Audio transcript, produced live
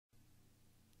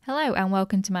Hello and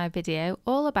welcome to my video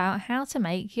all about how to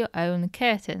make your own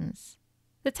curtains.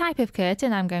 The type of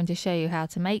curtain I'm going to show you how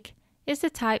to make is the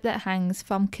type that hangs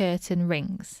from curtain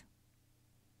rings.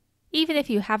 Even if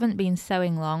you haven't been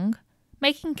sewing long,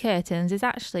 making curtains is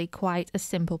actually quite a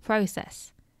simple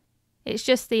process. It's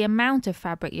just the amount of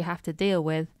fabric you have to deal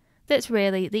with that's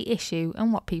really the issue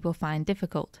and what people find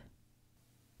difficult.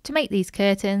 To make these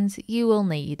curtains, you will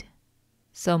need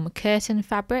some curtain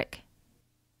fabric.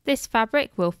 This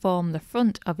fabric will form the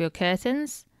front of your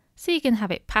curtains, so you can have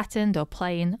it patterned or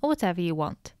plain or whatever you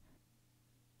want.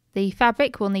 The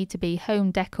fabric will need to be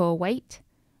home decor weight,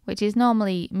 which is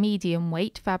normally medium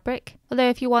weight fabric, although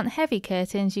if you want heavy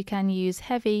curtains you can use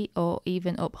heavy or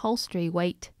even upholstery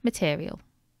weight material.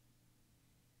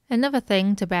 Another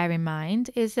thing to bear in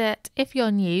mind is that if you're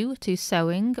new to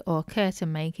sewing or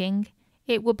curtain making,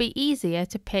 it will be easier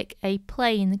to pick a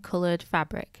plain coloured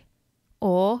fabric.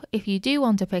 Or, if you do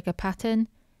want to pick a pattern,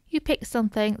 you pick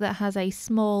something that has a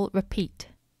small repeat.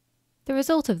 The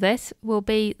result of this will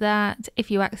be that if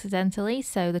you accidentally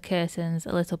sew the curtains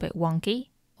a little bit wonky,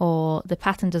 or the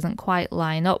pattern doesn't quite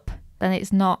line up, then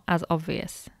it's not as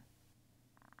obvious.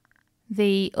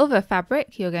 The other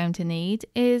fabric you're going to need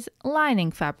is lining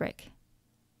fabric.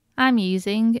 I'm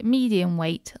using medium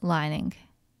weight lining.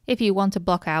 If you want to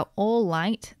block out all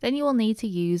light, then you will need to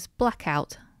use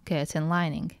blackout curtain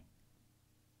lining.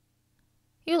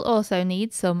 You'll also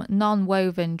need some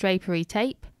non-woven drapery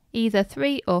tape, either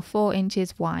 3 or 4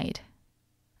 inches wide.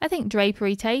 I think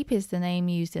drapery tape is the name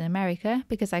used in America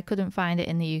because I couldn't find it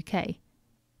in the UK.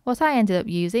 What I ended up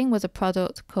using was a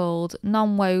product called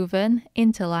non-woven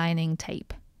interlining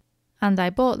tape, and I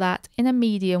bought that in a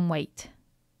medium weight.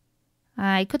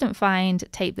 I couldn't find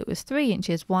tape that was 3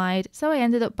 inches wide, so I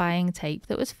ended up buying tape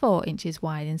that was 4 inches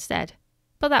wide instead,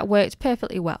 but that worked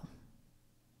perfectly well.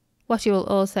 What you will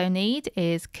also need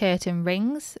is curtain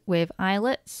rings with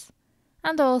eyelets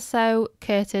and also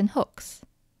curtain hooks.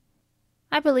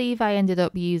 I believe I ended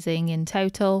up using in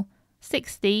total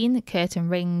 16 curtain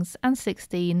rings and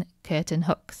 16 curtain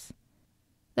hooks.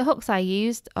 The hooks I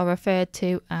used are referred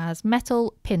to as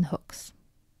metal pin hooks.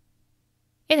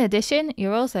 In addition,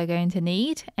 you're also going to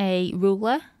need a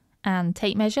ruler and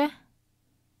tape measure,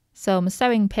 some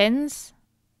sewing pins,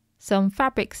 some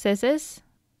fabric scissors,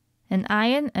 an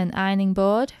iron and ironing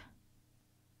board,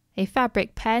 a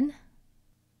fabric pen,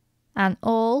 an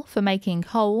awl for making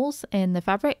holes in the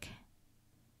fabric,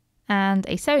 and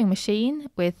a sewing machine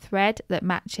with thread that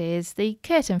matches the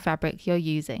curtain fabric you're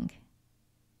using.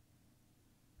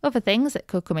 Other things that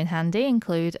could come in handy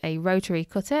include a rotary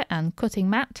cutter and cutting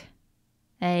mat,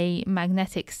 a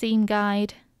magnetic seam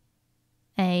guide,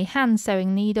 a hand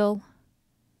sewing needle,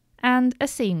 and a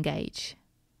seam gauge.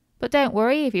 But don't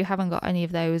worry if you haven't got any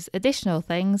of those additional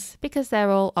things because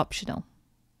they're all optional.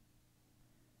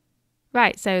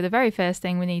 Right, so the very first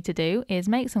thing we need to do is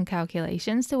make some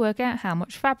calculations to work out how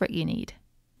much fabric you need.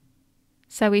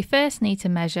 So we first need to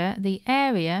measure the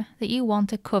area that you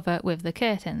want to cover with the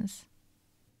curtains.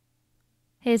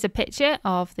 Here's a picture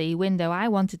of the window I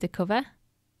wanted to cover,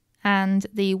 and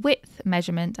the width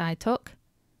measurement I took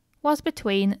was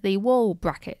between the wall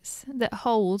brackets that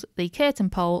hold the curtain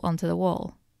pole onto the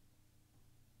wall.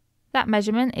 That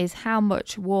measurement is how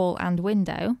much wall and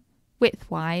window,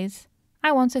 width-wise,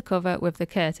 I want to cover with the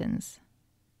curtains.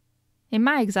 In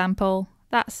my example,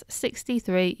 that's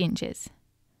 63 inches.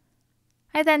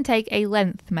 I then take a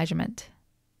length measurement,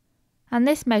 and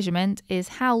this measurement is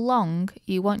how long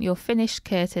you want your finished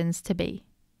curtains to be.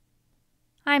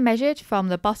 I measured from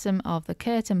the bottom of the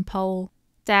curtain pole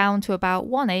down to about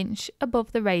 1 inch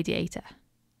above the radiator,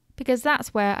 because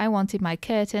that's where I wanted my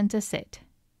curtain to sit.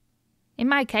 In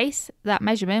my case, that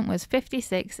measurement was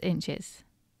 56 inches.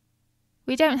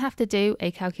 We don't have to do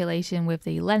a calculation with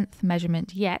the length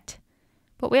measurement yet,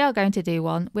 but we are going to do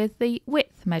one with the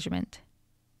width measurement.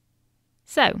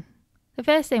 So, the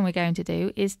first thing we're going to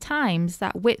do is times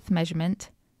that width measurement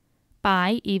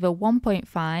by either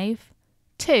 1.5,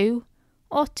 2,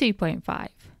 or 2.5.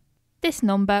 This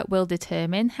number will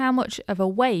determine how much of a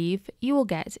wave you will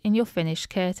get in your finished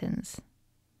curtains.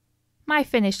 My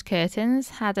finished curtains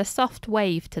had a soft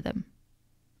wave to them,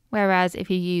 whereas if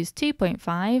you use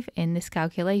 2.5 in this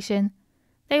calculation,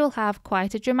 they will have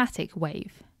quite a dramatic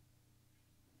wave.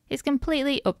 It's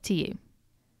completely up to you.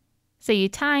 So you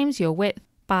times your width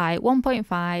by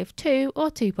 1.5, 2 or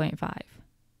 2.5.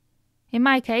 In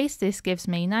my case, this gives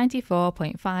me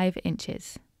 94.5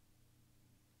 inches.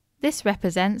 This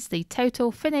represents the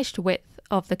total finished width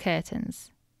of the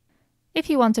curtains. If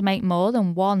you want to make more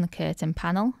than one curtain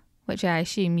panel, which I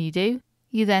assume you do,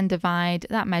 you then divide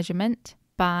that measurement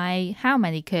by how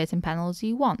many curtain panels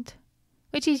you want,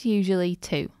 which is usually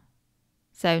 2.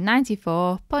 So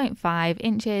 94.5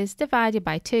 inches divided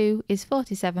by 2 is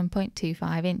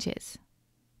 47.25 inches.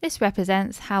 This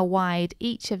represents how wide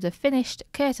each of the finished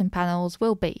curtain panels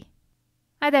will be.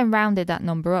 I then rounded that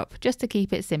number up just to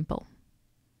keep it simple.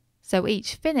 So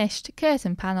each finished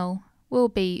curtain panel will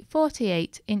be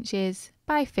 48 inches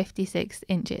by 56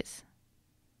 inches.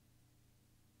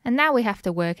 And now we have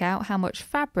to work out how much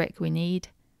fabric we need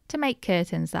to make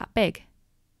curtains that big.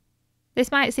 This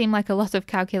might seem like a lot of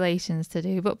calculations to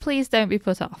do, but please don't be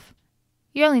put off.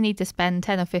 You only need to spend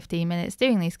 10 or 15 minutes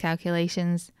doing these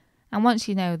calculations, and once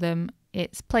you know them,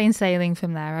 it's plain sailing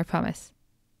from there, I promise.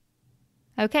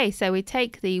 Okay, so we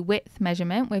take the width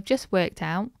measurement we've just worked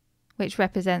out, which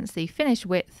represents the finished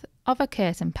width of a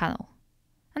curtain panel,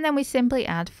 and then we simply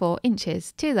add 4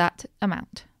 inches to that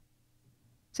amount.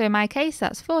 So in my case,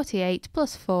 that's 48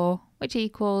 plus 4, which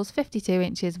equals 52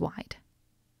 inches wide.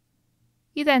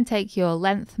 You then take your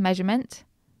length measurement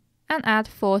and add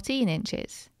 14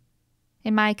 inches.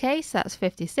 In my case, that's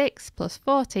 56 plus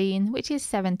 14, which is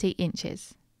 70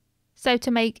 inches. So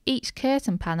to make each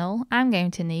curtain panel, I'm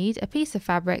going to need a piece of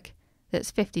fabric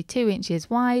that's 52 inches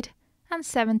wide and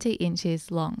 70 inches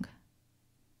long.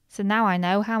 So now I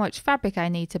know how much fabric I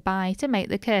need to buy to make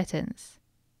the curtains.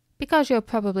 Because you're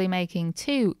probably making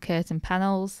 2 curtain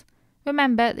panels,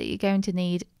 remember that you're going to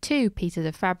need 2 pieces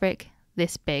of fabric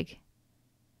this big.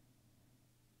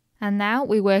 And now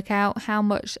we work out how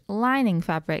much lining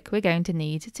fabric we're going to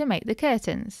need to make the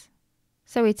curtains.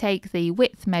 So we take the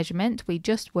width measurement we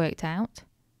just worked out,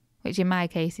 which in my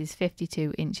case is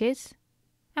 52 inches,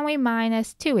 and we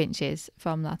minus 2 inches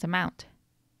from that amount,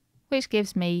 which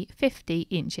gives me 50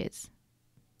 inches.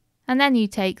 And then you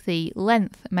take the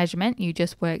length measurement you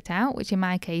just worked out, which in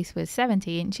my case was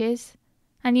 70 inches,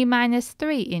 and you minus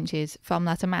 3 inches from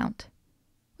that amount,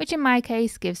 which in my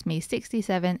case gives me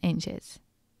 67 inches.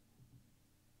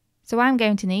 So I'm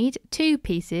going to need 2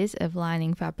 pieces of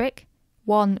lining fabric,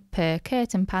 1 per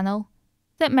curtain panel,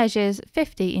 that measures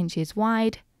 50 inches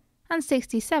wide and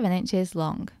 67 inches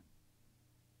long.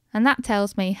 And that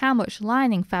tells me how much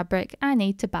lining fabric I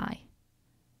need to buy.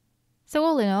 So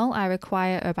all in all, I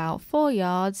require about 4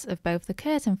 yards of both the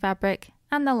curtain fabric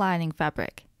and the lining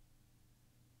fabric.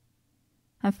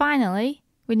 And finally,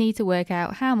 we need to work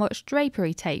out how much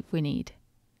drapery tape we need.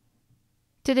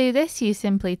 To do this, you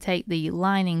simply take the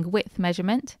lining width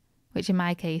measurement, which in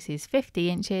my case is 50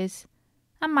 inches,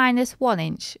 and minus 1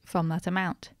 inch from that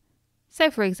amount. So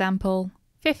for example,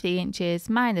 50 inches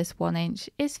minus 1 inch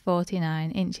is 49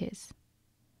 inches.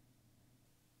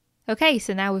 Okay,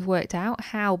 so now we've worked out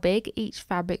how big each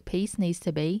fabric piece needs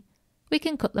to be, we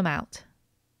can cut them out.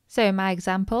 So in my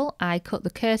example, I cut the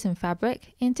curtain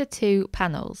fabric into 2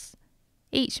 panels,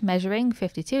 each measuring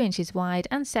 52 inches wide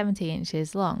and 70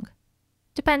 inches long.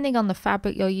 Depending on the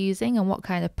fabric you're using and what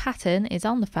kind of pattern is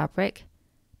on the fabric,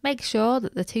 make sure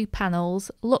that the 2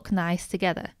 panels look nice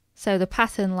together, so the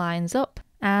pattern lines up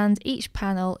and each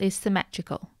panel is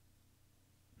symmetrical.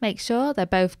 Make sure they're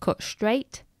both cut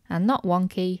straight and not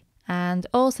wonky, and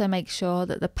also make sure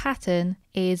that the pattern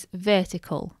is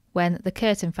vertical when the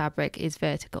curtain fabric is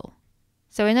vertical.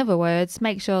 So in other words,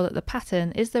 make sure that the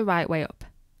pattern is the right way up.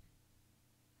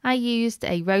 I used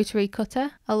a rotary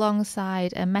cutter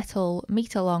alongside a metal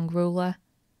metre-long ruler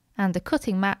and a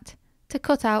cutting mat to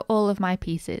cut out all of my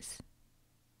pieces.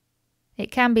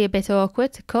 It can be a bit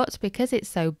awkward to cut because it's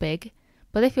so big,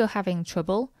 but if you're having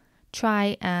trouble,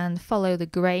 try and follow the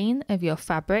grain of your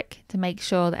fabric to make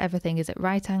sure that everything is at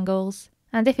right angles.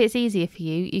 And if it's easier for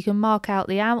you, you can mark out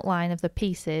the outline of the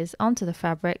pieces onto the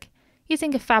fabric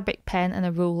using a fabric pen and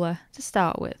a ruler to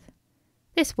start with.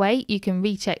 This way you can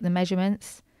recheck the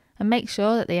measurements and make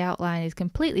sure that the outline is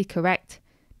completely correct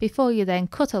before you then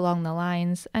cut along the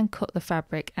lines and cut the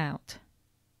fabric out.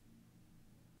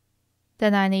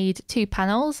 Then I need 2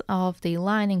 panels of the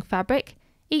lining fabric,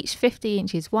 each 50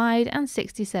 inches wide and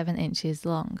 67 inches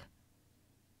long.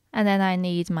 And then I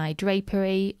need my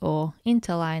drapery or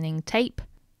interlining tape,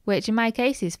 which in my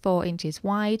case is 4 inches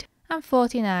wide and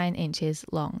 49 inches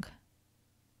long.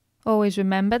 Always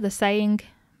remember the saying,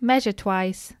 measure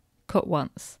twice, cut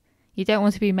once. You don't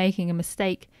want to be making a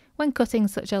mistake when cutting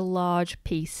such a large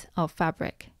piece of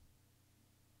fabric.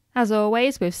 As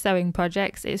always with sewing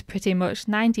projects, it's pretty much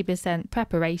 90%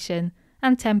 preparation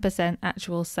and 10%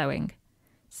 actual sewing.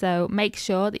 So make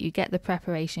sure that you get the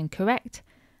preparation correct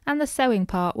and the sewing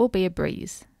part will be a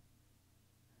breeze.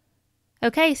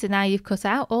 Okay, so now you've cut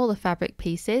out all the fabric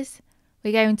pieces,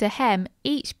 we're going to hem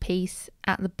each piece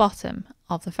at the bottom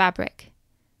of the fabric.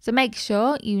 So make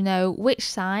sure you know which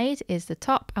side is the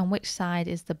top and which side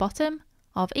is the bottom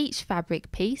of each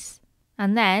fabric piece,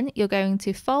 And then you're going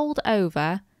to fold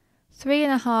over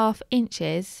 3.5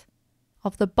 inches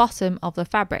of the bottom of the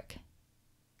fabric.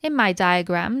 In my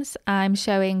diagrams, I'm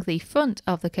showing the front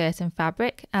of the curtain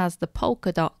fabric as the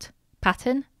polka dot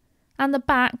pattern and the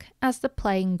back as the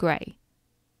plain grey.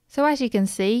 So as you can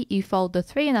see, you fold the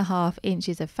 3.5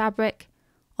 inches of fabric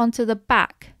onto the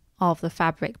back of the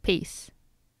fabric piece.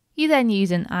 You then use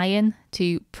an iron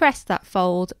to press that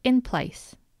fold in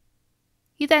place.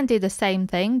 You then do the same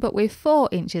thing but with 4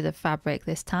 inches of fabric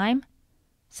this time.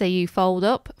 So you fold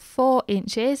up 4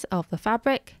 inches of the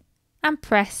fabric and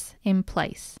press in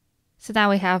place. So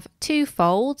now we have 2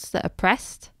 folds that are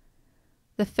pressed.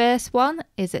 The first one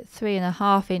is at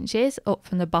 3.5 inches up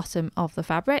from the bottom of the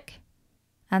fabric.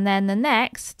 And then the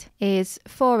next is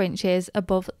 4 inches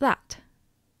above that.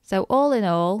 So all in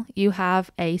all, you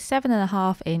have a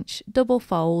 7.5 inch double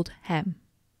fold hem.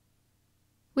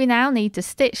 We now need to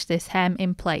stitch this hem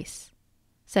in place.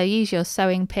 So use your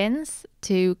sewing pins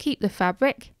to keep the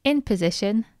fabric in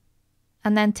position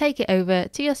and then take it over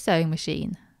to your sewing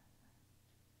machine.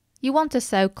 You want to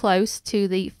sew close to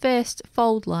the first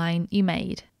fold line you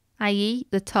made, i.e.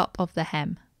 the top of the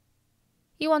hem.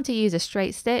 You want to use a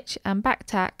straight stitch and back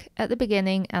tack at the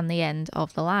beginning and the end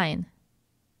of the line.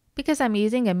 Because I'm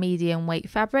using a medium weight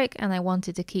fabric and I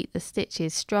wanted to keep the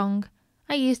stitches strong,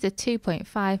 I used a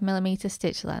 2.5mm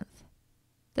stitch length.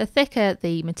 The thicker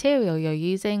the material you're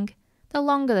using, the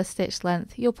longer the stitch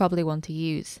length you'll probably want to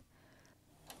use.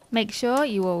 Make sure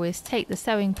you always take the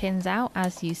sewing pins out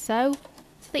as you sew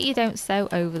so that you don't sew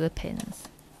over the pins.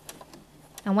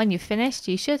 And when you've finished,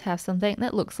 you should have something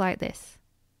that looks like this.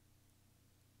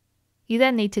 You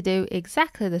then need to do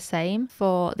exactly the same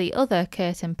for the other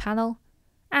curtain panel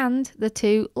and the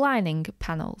 2 lining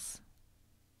panels.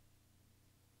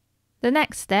 The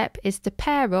next step is to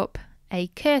pair up a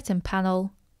curtain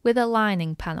panel with a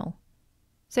lining panel.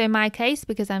 So in my case,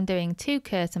 because I'm doing 2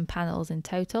 curtain panels in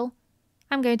total,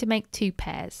 I'm going to make 2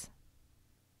 pairs.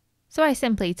 So I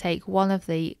simply take one of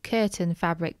the curtain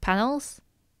fabric panels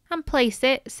and place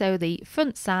it so the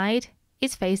front side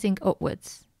is facing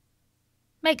upwards.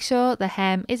 Make sure the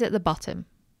hem is at the bottom.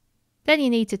 Then you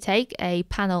need to take a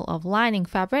panel of lining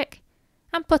fabric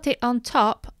and put it on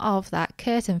top of that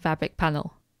curtain fabric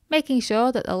panel, making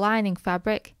sure that the lining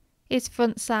fabric is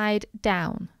front side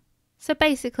down. So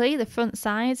basically the front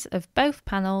sides of both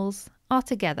panels are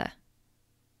together.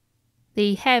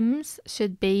 The hems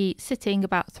should be sitting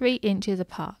about 3 inches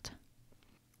apart.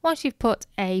 Once you've put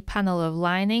a panel of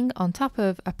lining on top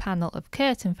of a panel of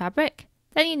curtain fabric,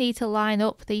 then you need to line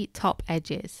up the top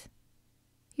edges.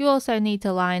 You also need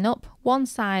to line up one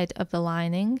side of the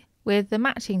lining with the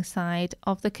matching side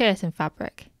of the curtain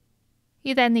fabric.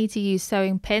 You then need to use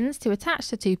sewing pins to attach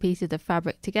the 2 pieces of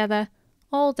fabric together,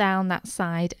 all down that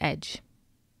side edge.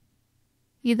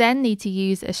 You then need to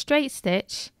use a straight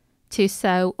stitch to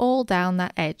sew all down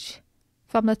that edge,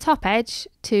 from the top edge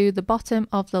to the bottom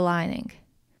of the lining.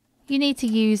 You need to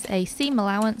use a seam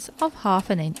allowance of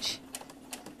 1/2 inch.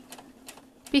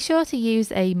 Be sure to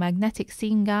use a magnetic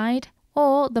seam guide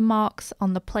or the marks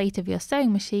on the plate of your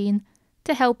sewing machine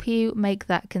to help you make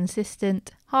that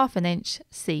consistent 1/2 inch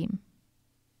seam.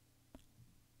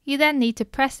 You then need to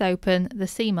press open the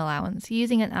seam allowance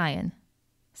using an iron.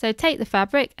 So take the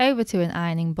fabric over to an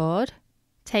ironing board,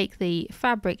 take the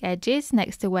fabric edges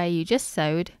next to where you just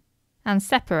sewed and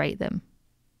separate them.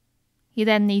 You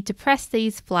then need to press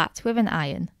these flat with an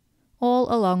iron,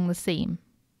 all along the seam.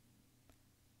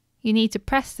 You need to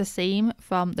press the seam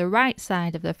from the right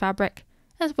side of the fabric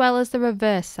as well as the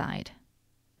reverse side.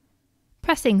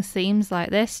 Pressing seams like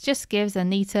this just gives a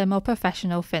neater, more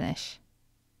professional finish.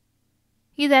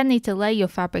 You then need to lay your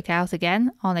fabric out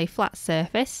again on a flat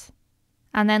surface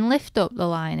and then lift up the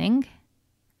lining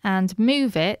and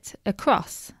move it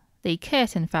across the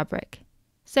curtain fabric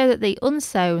so that the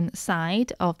unsewn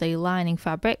side of the lining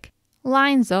fabric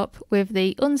lines up with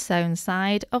the unsewn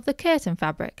side of the curtain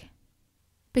fabric.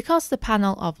 Because the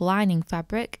panel of lining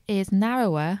fabric is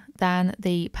narrower than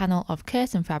the panel of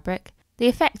curtain fabric, the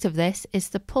effect of this is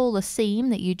to pull the seam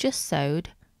that you just sewed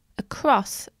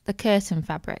across the curtain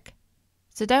fabric.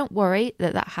 So don't worry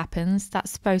that that happens,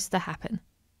 that's supposed to happen.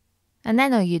 And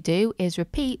then all you do is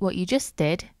repeat what you just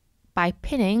did by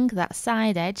pinning that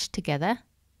side edge together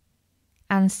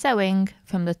and sewing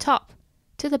from the top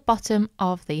to the bottom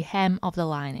of the hem of the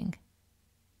lining.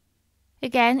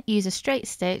 Again, use a straight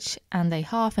stitch and a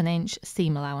 1/2 inch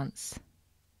seam allowance.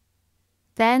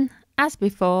 Then, as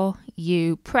before,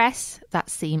 you press that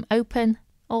seam open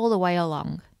all the way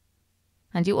along.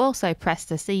 And you also press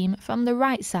the seam from the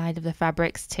right side of the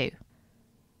fabrics too.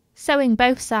 Sewing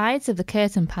both sides of the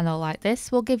curtain panel like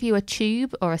this will give you a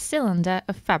tube or a cylinder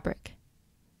of fabric.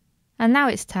 And now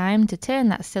it's time to turn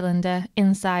that cylinder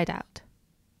inside out.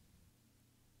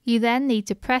 You then need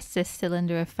to press this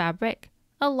cylinder of fabric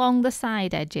along the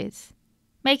side edges,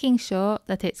 making sure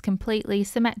that it's completely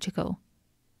symmetrical,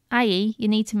 i.e. you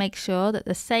need to make sure that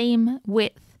the same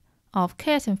width of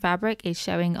curtain fabric is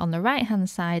showing on the right hand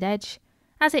side edge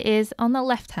as it is on the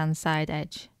left hand side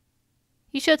edge.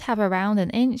 You should have around 1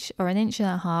 inch or 1.5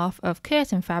 inches of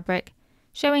curtain fabric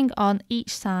showing on each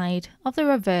side of the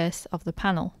reverse of the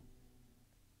panel.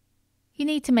 You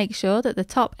need to make sure that the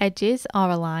top edges are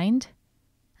aligned,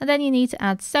 and then you need to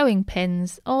add sewing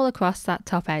pins all across that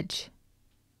top edge.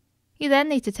 You then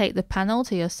need to take the panel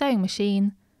to your sewing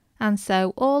machine and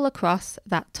sew all across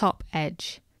that top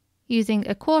edge, using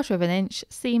 1/4 inch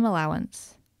seam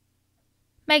allowance.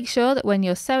 Make sure that when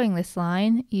you're sewing this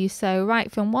line, you sew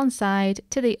right from one side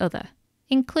to the other,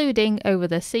 including over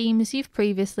the seams you've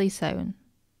previously sewn.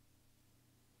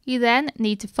 You then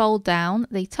need to fold down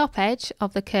the top edge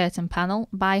of the curtain panel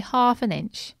by 1/2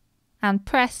 inch and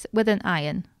press with an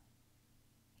iron.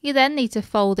 You then need to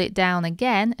fold it down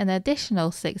again an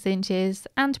additional 6 inches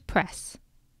and press.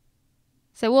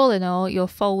 So all in all, you're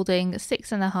folding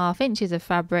 6.5 inches of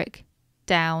fabric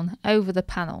down over the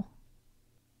panel.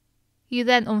 You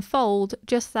then unfold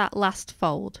just that last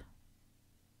fold.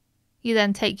 You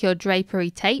then take your drapery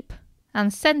tape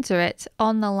and centre it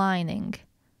on the lining,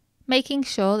 making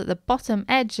sure that the bottom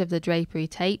edge of the drapery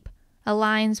tape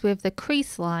aligns with the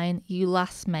crease line you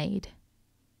last made.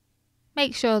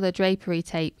 Make sure the drapery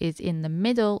tape is in the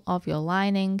middle of your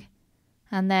lining,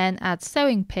 and then add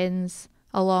sewing pins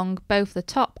along both the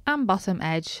top and bottom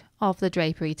edge of the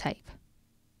drapery tape.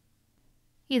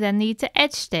 You then need to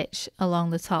edge stitch along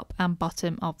the top and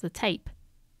bottom of the tape.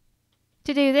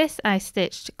 To do this, I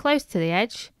stitched close to the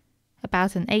edge,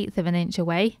 about 1/8 inch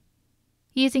away,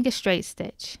 using a straight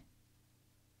stitch.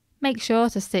 Make sure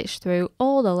to stitch through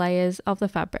all the layers of the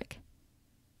fabric.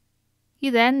 You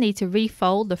then need to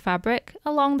refold the fabric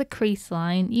along the crease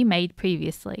line you made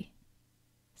previously.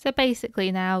 So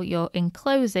basically now you're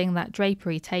enclosing that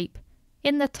drapery tape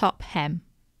in the top hem.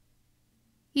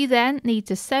 You then need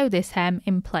to sew this hem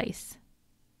in place.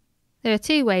 There are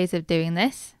 2 ways of doing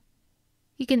this.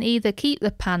 You can either keep the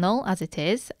panel as it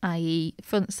is, i.e.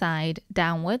 front side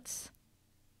downwards,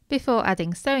 before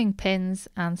adding sewing pins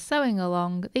and sewing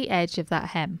along the edge of that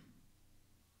hem.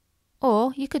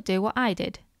 Or you could do what I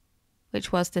did,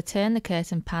 which was to turn the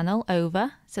curtain panel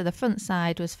over so the front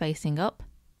side was facing up,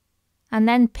 and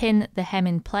then pin the hem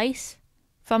in place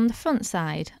from the front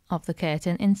side of the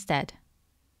curtain instead.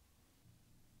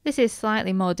 This is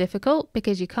slightly more difficult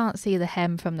because you can't see the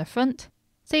hem from the front,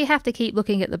 so you have to keep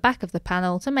looking at the back of the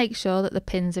panel to make sure that the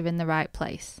pins are in the right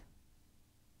place.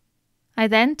 I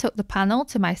then took the panel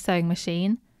to my sewing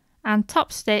machine and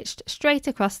top stitched straight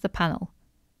across the panel,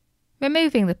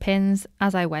 removing the pins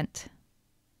as I went.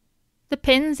 The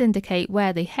pins indicate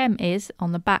where the hem is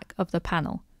on the back of the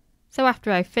panel, so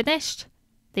after I've finished,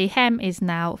 the hem is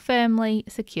now firmly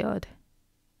secured.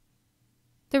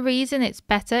 The reason it's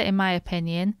better, in my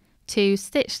opinion, to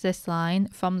stitch this line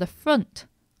from the front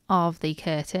of the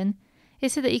curtain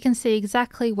is so that you can see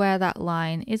exactly where that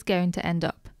line is going to end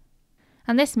up,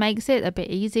 and this makes it a bit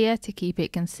easier to keep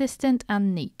it consistent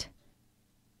and neat.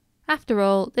 After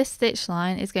all, this stitch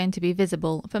line is going to be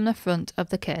visible from the front of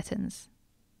the curtains.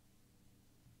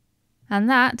 And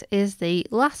that is the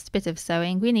last bit of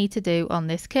sewing we need to do on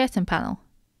this curtain panel.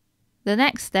 The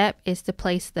next step is to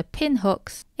place the pin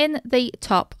hooks in the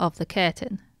top of the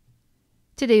curtain.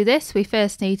 To do this, we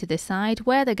first need to decide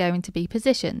where they're going to be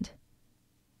positioned.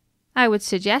 I would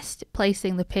suggest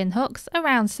placing the pin hooks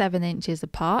around 7 inches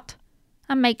apart,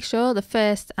 and make sure the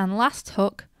first and last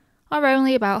hook are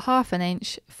only about 1/2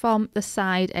 inch from the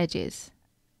side edges.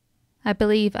 I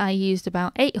believe I used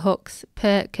about 8 hooks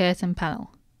per curtain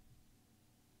panel.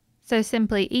 So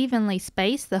simply evenly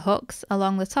space the hooks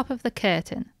along the top of the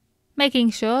curtain, making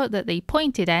sure that the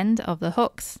pointed end of the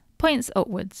hooks points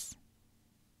upwards.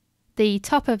 The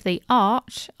top of the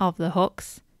arch of the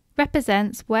hooks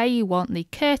represents where you want the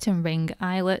curtain ring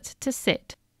eyelet to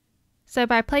sit. So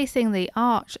by placing the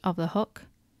arch of the hook,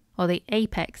 or the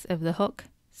apex of the hook,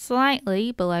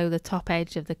 slightly below the top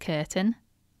edge of the curtain,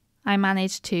 I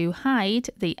managed to hide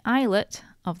the eyelet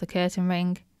of the curtain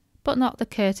ring, but not the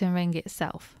curtain ring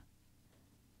itself.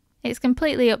 It's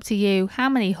completely up to you how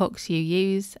many hooks you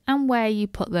use and where you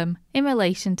put them in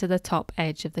relation to the top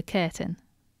edge of the curtain.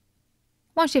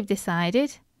 Once you've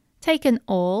decided, take an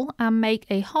awl and make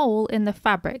a hole in the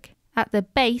fabric at the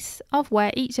base of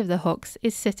where each of the hooks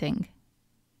is sitting.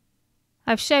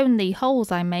 I've shown the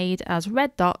holes I made as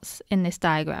red dots in this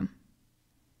diagram.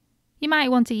 You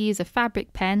might want to use a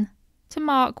fabric pen to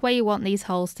mark where you want these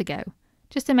holes to go,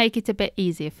 just to make it a bit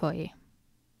easier for you.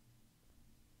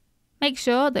 Make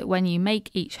sure that when you make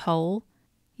each hole,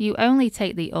 you only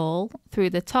take the awl through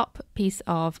the top piece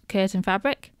of curtain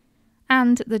fabric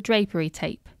and the drapery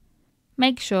tape.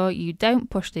 Make sure you don't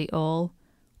push the awl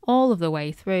all of the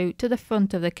way through to the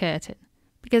front of the curtain,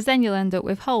 because then you'll end up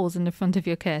with holes in the front of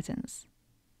your curtains.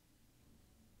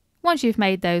 Once you've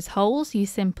made those holes, you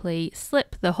simply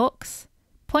slip the hooks,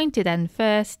 pointed end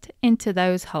first, into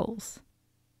those holes.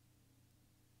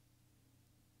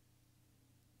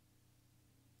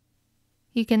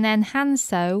 You can then hand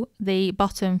sew the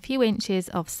bottom few inches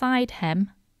of side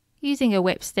hem using a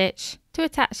whip stitch to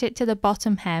attach it to the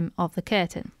bottom hem of the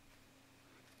curtain.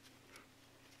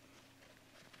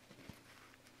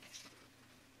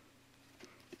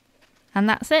 And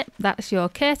that's it, that's your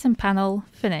curtain panel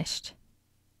finished.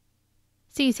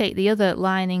 So you take the other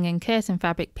lining and curtain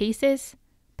fabric pieces,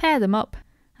 pair them up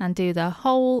and do the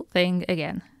whole thing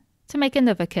again to make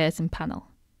another curtain panel.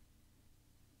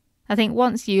 I think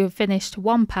once you have finished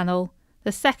one panel,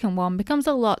 the second one becomes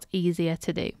a lot easier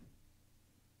to do.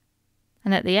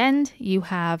 And at the end, you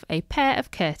have a pair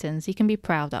of curtains you can be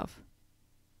proud of.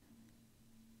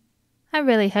 I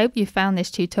really hope you found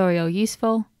this tutorial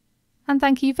useful, and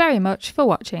thank you very much for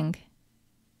watching.